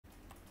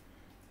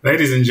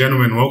Ladies and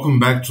gentlemen, welcome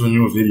back to a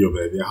new video,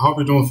 baby. I hope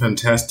you're doing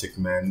fantastic,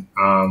 man.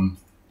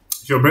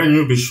 If you're brand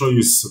new, be sure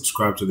you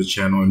subscribe to the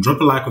channel and drop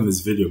a like on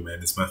this video, man.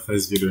 It's my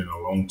first video in a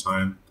long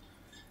time.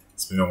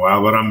 It's been a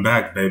while, but I'm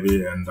back,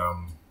 baby, and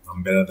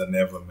I'm better than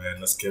ever,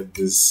 man. Let's get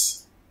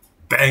this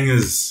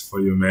bangers for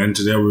you, man.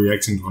 Today we're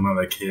reacting to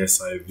another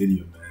KSI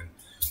video, man.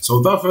 So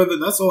without further,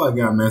 that's all I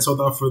got, man. So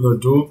without further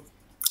ado,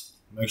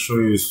 make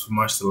sure you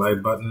smash the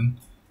like button,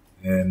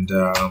 and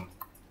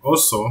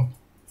also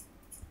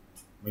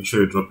make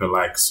sure you drop a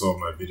like so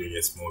my video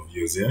gets more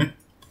views, yeah?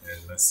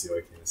 And let's see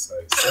what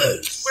KSI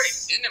says. Wait,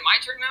 isn't it my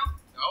turn now?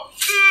 No.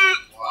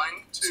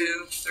 1,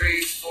 2,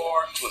 3, 4.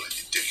 Well, you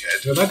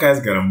dickhead. Yo, that guy's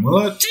got a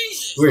mullet?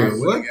 Jesus! Wait,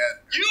 what?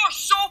 You are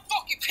so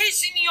fucking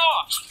pissing me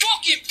off!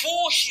 Fucking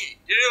bullshit,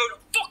 dude!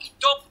 Fucking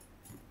dumb.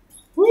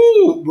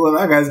 Woo! Bro,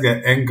 that guy's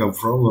got anger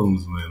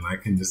problems, man. I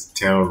can just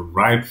tell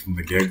right from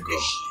the get-go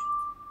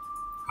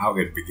how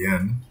it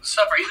began. What's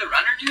up? Are you the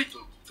runner, dude?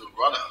 The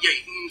runner? Yeah,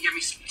 you can give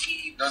me some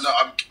tea. No,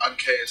 I'm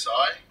KSI.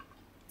 Does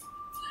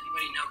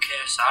anybody know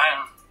KSI? I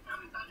don't know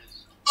who that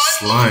is.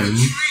 Slime. I'm on the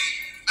tree,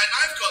 and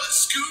I've got a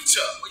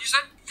scooter. What'd you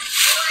say?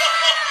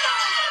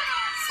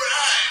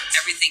 Right.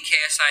 Everything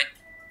KSI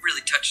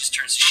really touches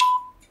turns to shit.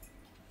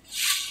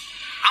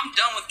 I'm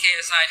done with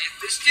KSI,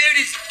 dude. This dude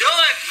is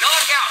done.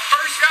 Knockout.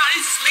 First round.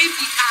 It's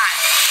sleepy time.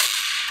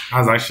 That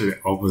was actually the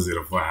opposite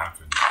of what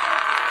happened.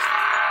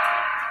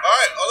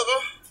 Alright, Oliver,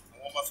 I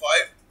won my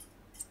fight.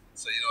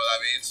 So you know what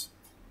that means?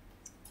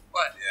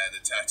 What? Yeah,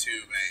 the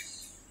tattoo, mate.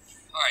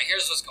 Alright,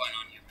 here's what's going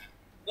on here, man.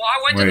 Well, I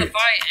went to the Wait.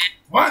 fight and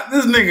What?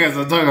 These niggas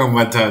are talking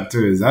about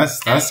tattoos.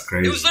 That's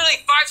crazy. it was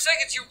literally 5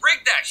 seconds. You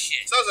rigged that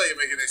shit. Sounds like you're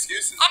making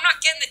excuses. I'm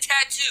not getting the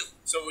tattoo.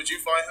 So would you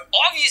fight him?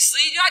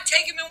 Obviously, I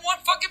take him in one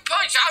fucking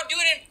punch. I'll do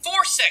it in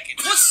 4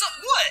 seconds. What's up?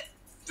 What?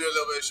 Do a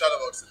little bit of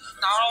shadow boxing.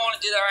 No, I don't want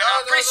to do that right No,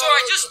 now. Pretty sure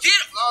I just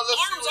did. No, let's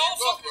see Arms what all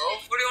you got, fucking.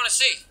 bro. What do you want to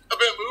see? A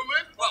bit of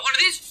movement? What? One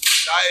of these?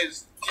 That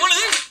is... One of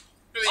these?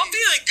 Really I'm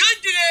feeling good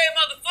today,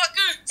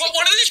 motherfucker. What?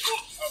 One of these?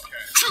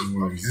 Okay.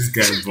 Well, is this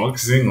guy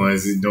boxing or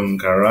is he doing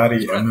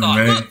karate, That's what I thought.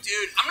 MMA? Look,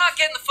 dude, I'm not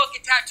getting the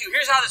fucking tattoo.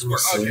 Here's how this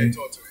works. See? Okay,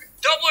 talk to me.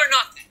 Double or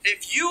nothing.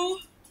 If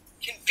you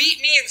can beat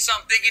me in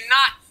something and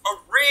not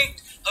a rigged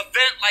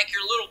event like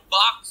your little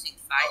boxing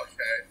fight,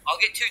 Okay.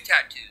 I'll get 2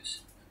 tattoos.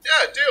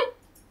 Yeah, deal.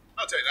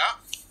 I'll take that.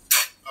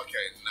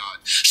 Okay,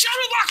 nod.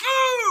 Shadow box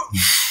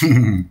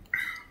move!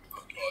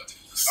 Oh, God.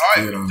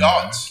 Spit on Alright,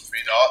 darts. 3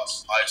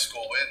 darts. High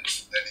score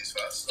wins. Ladies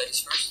first.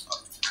 Ladies first.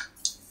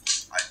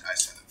 I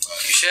said it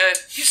first. You should.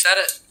 You said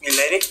it. You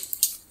lady?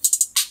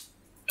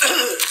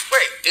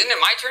 Wait, isn't it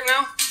my turn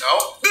now?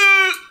 No?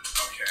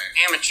 Okay.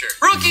 Amateur.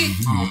 Rookie!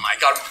 Oh my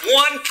god,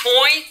 1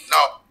 point?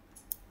 No.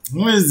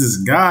 Who is this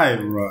guy,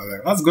 bro?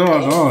 Like, what's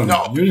going on?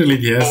 No. Usually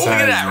KSI Look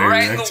at that, is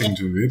right in the reacting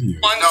to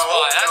videos. One No,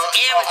 spot. That's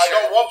I amateur.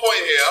 got 1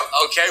 point here.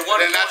 Okay, 1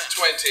 And then point. that's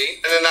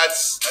 20. And then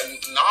that's a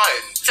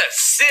 9. That's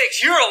a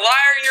 6. You're a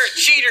liar and you're a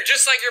cheater,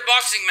 just like your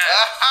boxing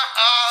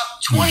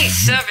match.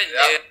 27,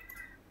 dude.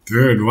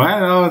 Dude, why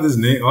are all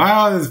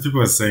these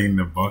people saying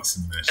the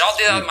boxing match? I'll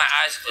do that with my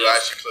eyes You're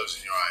closed. actually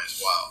closing your eyes.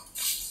 Wow.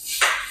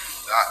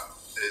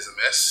 That is a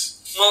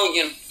miss.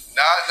 Mulligan.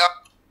 Nah.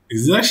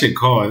 It's actually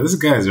called. This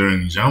guy's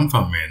wearing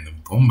jumper, man, the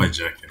bomber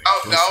jacket.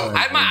 Oh, no. I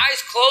have my eyes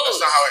That's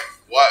closed. not how it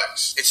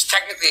works. It's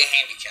technically a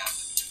handicap.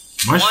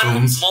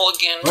 Mushrooms. 1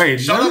 mulligan. Wait,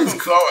 Shut up let and me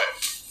throw it.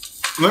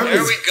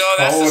 There we go.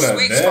 That's the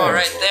sweet spot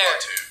right there.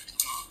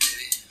 Got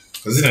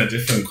 2. It's in a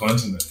different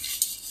continent.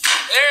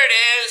 There it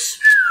is.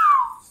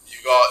 You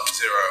got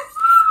 0.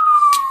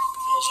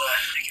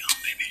 Bullseye. There you go,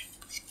 baby.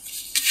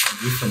 A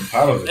different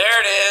part of it. There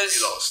it is.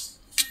 You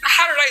lost.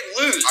 How did I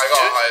lose? I got a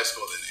dude? higher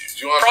score than you.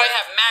 Do you want to Probably play?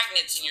 have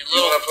magnets in your You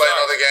little. want to play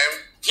another game?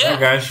 Yeah. That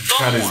guy should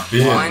cut his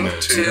beard, man. 1,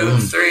 2,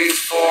 3,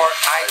 4.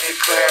 I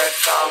declare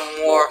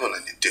thumb war. Come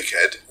on, you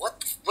dickhead.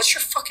 What's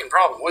your fucking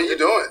problem? What are you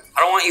doing?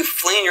 I don't want you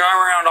flinging your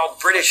arm around all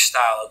British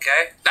style,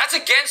 okay? That's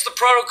against the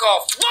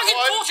protocol. Fucking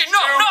 1, bullshit. 2,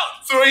 No.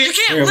 3. You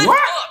can't Wait, lift what?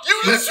 up. You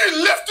literally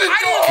lifted I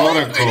your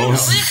didn't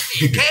Protocols.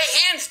 lift it. Okay,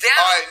 hands down.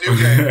 Alright, new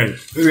game.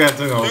 This guy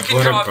took You off can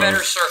draw a protocol.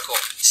 better circle.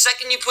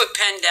 Second you put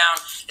pen down,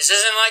 this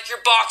isn't like your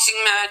boxing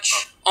match.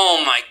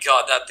 Oh my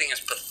god, that thing is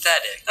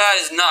pathetic. That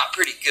is not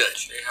pretty good.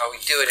 Show you how we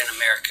do it in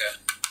America.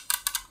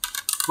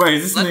 Wait,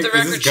 is Let the this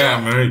record guy show.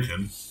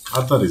 American?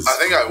 I thought he's. I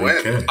think I win.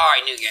 UK.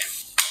 Alright, new game.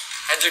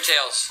 Heads or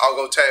tails? I'll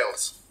go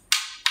tails.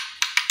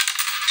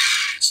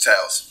 It's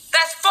tails.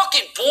 That's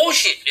fucking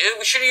bullshit, dude.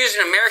 We should have used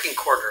an American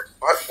quarter.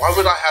 Why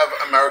would I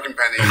have American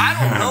penny? I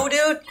don't know,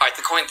 dude. Alright,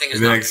 the coin thing is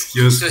The not.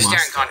 excuse Do a staring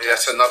master. contest.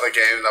 That's another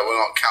game that we're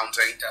not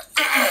counting.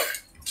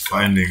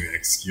 Finding an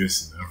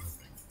excuse and everything.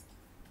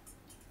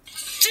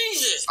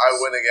 Jesus! I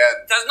win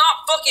again. That's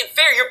not fucking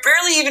fair. You're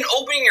barely even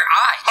opening your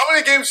eyes. How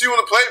many games do you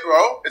want to play,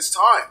 bro? It's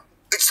time.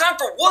 It's time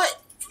for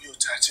what? For your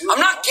tattoo? I'm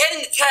not getting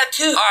the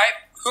tattoo. Alright,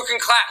 who can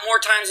clap more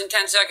times in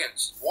 10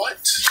 seconds? What?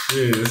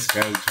 Dude, this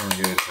guy's trying to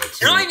get a tattoo.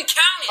 You're not even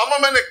counting. How am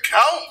I meant to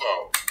count,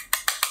 bro?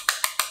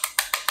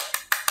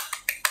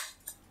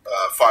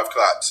 5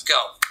 claps. Go.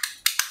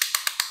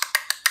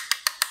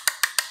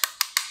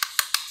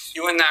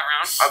 You win that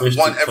round. I've 50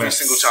 won every claps.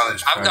 single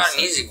challenge. I've got an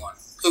easy one.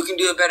 Who can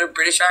do a better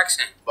British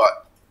accent?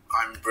 But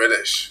I'm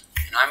British.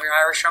 And I'm your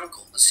Irish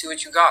uncle. Let's see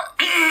what you got.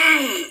 Oi,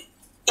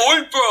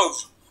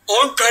 bruv.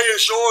 I'm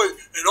KSI,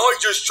 and I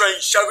just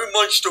trained 7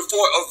 months to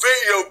fight a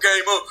video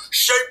gamer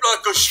shaped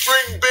like a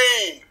string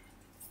bean.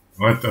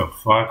 What the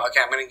fuck? Okay,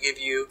 I'm going to give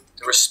you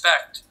the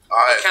respect.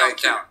 Alright, The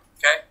countdown.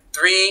 Okay?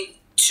 3,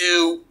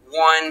 2,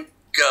 1,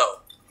 go.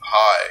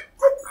 Hi.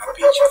 I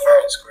beat you fair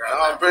and square.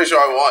 No, I'm pretty sure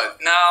I won.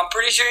 No, I'm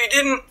pretty sure you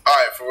didn't.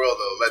 Alright, for real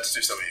though, let's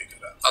do something you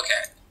good at.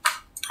 Okay.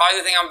 Probably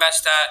the thing I'm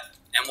best at,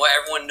 and what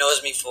everyone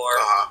knows me for,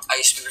 I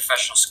used to be a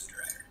professional scooter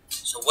rider.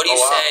 So what do you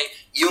say,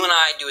 you and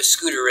I do a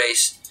scooter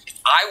race. If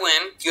I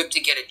win, you have to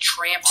get a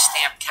tramp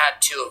stamp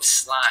tattoo of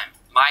slime.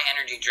 My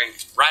energy drink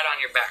right on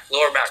your back,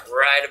 lower back,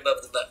 right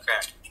above the butt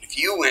crack. If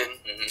you win,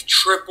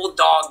 triple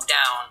dog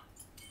down,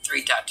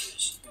 3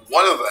 tattoos.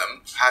 One of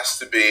them has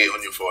to be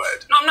on your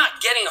forehead. No, I'm not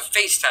getting a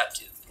face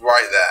tattoo.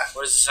 Right there.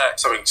 What does it say?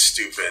 Something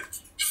stupid.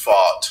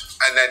 Fart.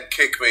 And then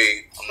kick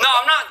me on the, No,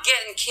 I'm not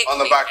getting kicked. on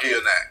the back of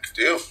your neck.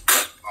 Deal?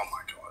 Oh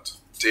my god.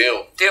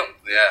 Deal. Deal.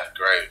 Yeah,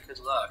 great. Good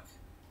luck.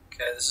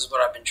 Okay, this is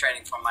what I've been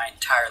training for my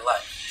entire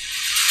life.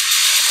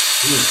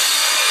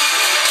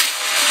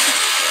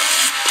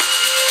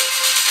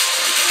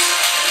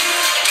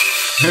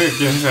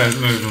 That's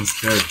not even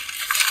scary.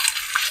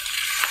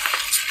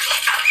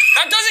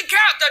 That doesn't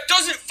count. That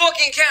doesn't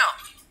fucking count.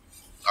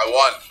 I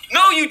won.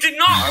 No, you did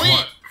not I win.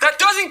 won. That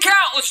doesn't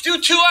count. Let's do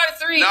 2 out of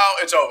 3. No,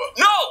 it's over.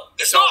 No,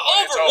 it's not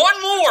It's over.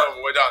 One more. It's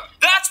over. We're done.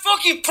 That's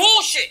fucking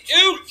bullshit,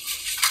 dude.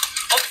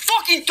 I'm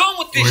fucking done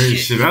with this Wait, shit.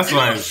 shit, that's Dude,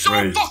 why you're it's so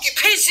rage. fucking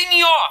pissing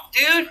me off,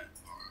 dude.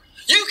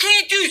 You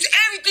can't do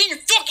everything.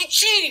 You're fucking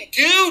cheating,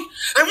 dude.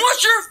 And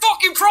what's your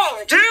fucking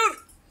problem, dude?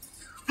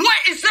 What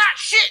is that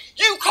shit?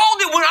 You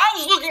called it when I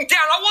was looking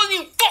down. I wasn't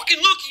even fucking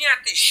looking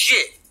at this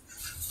shit.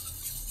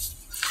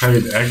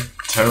 Played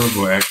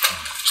terrible acting.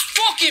 It's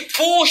fucking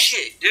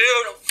bullshit, dude.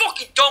 I'm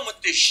fucking done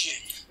with this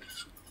shit.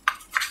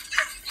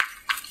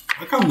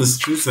 How come the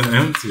streets are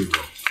empty,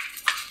 bro?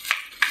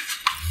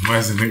 Why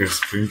is the nigga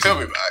sprinting? He'll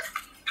be back.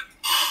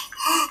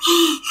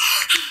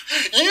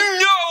 You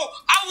know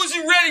I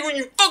wasn't ready when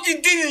you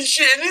fucking did this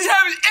shit, and this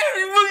happens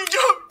every fucking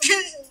time,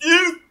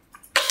 dude.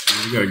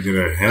 You gotta get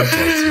a head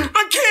tattoo.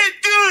 I can't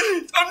do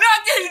it. I'm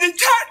not getting the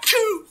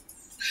tattoo.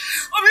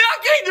 I'm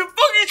not getting the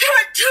fucking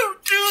tattoo,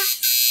 dude.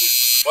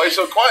 Why are you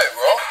so quiet,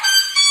 bro?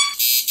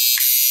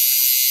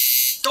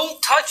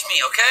 Don't touch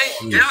me,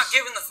 okay? You're not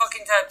giving the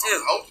fucking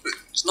tattoo. Open.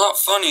 It's not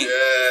funny. Yeah,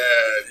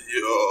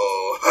 yo.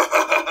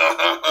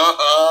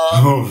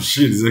 Oh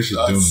shit, he's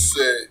actually doing That's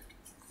it.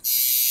 I'm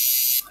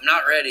sick.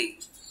 not ready.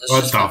 Let's What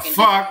just the fucking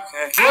fuck? do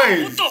it, okay?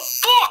 Wait. What the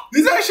fuck?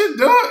 He's actually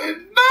doing it.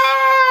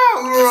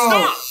 No, bro.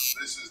 Stop.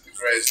 This is the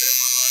greatest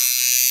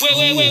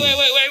day of my life.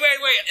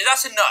 Wait.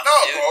 That's enough, No,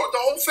 dude. bro, the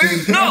whole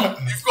thing. No.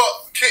 You've got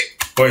kick.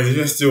 Boys, if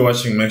you're still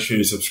watching, make sure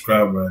you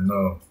subscribe right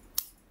now.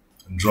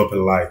 And drop a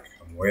like.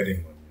 I'm waiting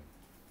on you.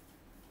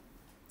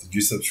 Did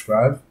you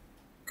subscribe?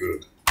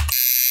 Good.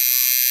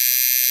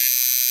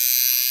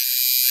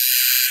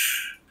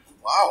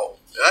 Wow.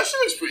 That shit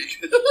was pretty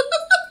good.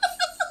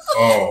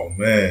 Oh,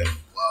 man.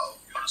 Wow.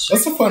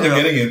 What's the point of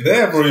getting it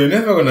there, bro? You're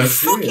never gonna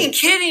see Fucking it.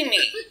 kidding me.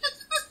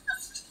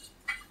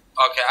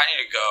 Okay, I need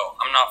to go.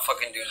 I'm not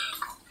fucking doing it.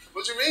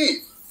 What do you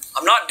mean?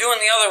 I'm not doing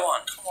the other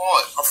one. Come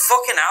on. I'm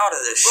fucking out of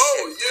this Bro,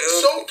 shit, you're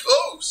dude. so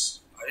close.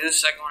 I do the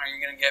second one. Are you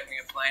gonna get me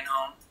a plane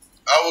home?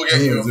 I will get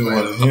you a do plane.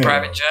 one A here.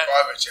 Private jet?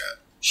 private jet.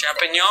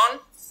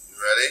 Champignon? You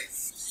ready?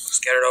 Let's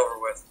get it over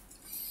with.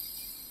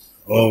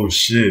 Oh,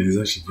 shit. He's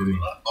actually getting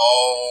it.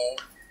 Oh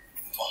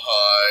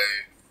my.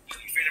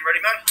 You feeling ready,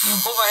 man?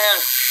 Hold my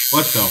hand.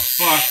 What the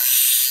fuck?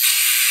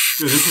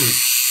 Dude, this is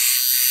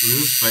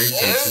fake Oh,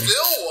 tattoo.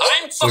 still what?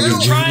 I'm So fucking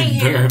you're trying getting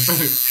here. there.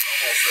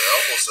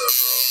 Almost there,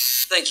 bro.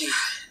 Thank you.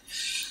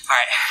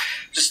 Alright,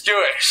 just do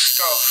it. Let's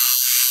go.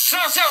 So.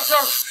 I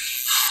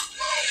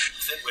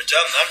think we're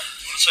done then.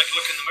 Want to take a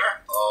look in the mirror?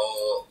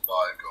 Oh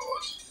my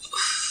god.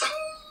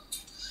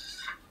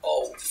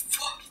 Oh,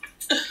 fuck.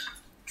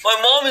 My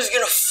mom is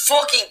gonna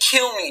fucking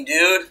kill me,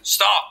 dude.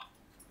 Stop.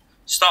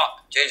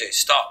 JJ,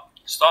 stop.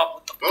 Stop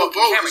with the Bro, fucking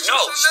bro, camera. it's No,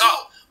 just a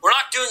stop. We're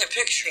not doing a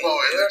picture.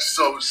 Oh, it looks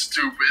so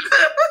stupid.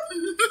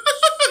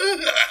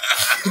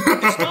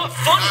 It's not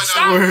funny.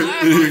 Stop.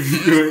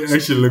 You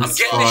actually look I'm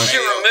getting this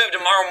shit smart. removed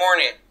tomorrow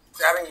morning.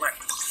 Grabbing my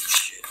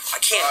shit. I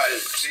can't do Alright,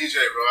 this. DJ,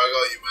 bro, I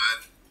got you, man.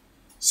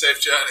 Safe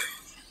journey.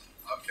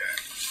 Okay.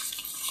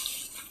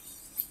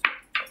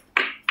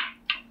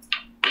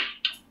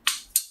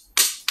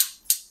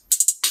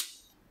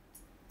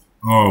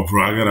 Oh,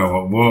 bro, I gotta.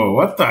 Whoa,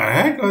 what the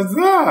heck was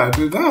that?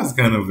 Dude, that was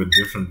kind of a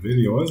different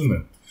video, wasn't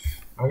it?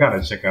 I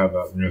gotta check out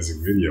that music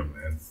video,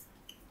 man.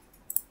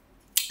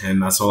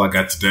 And that's all I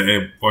got today.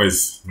 Hey,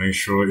 boys, make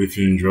sure if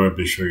you enjoyed,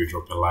 be sure you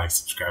drop a like,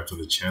 subscribe to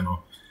the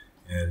channel,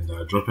 and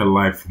drop a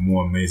like for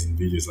more amazing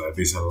videos like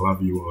this. I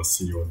love you. I'll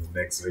see you on the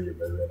next video,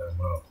 baby, and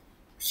I'm out.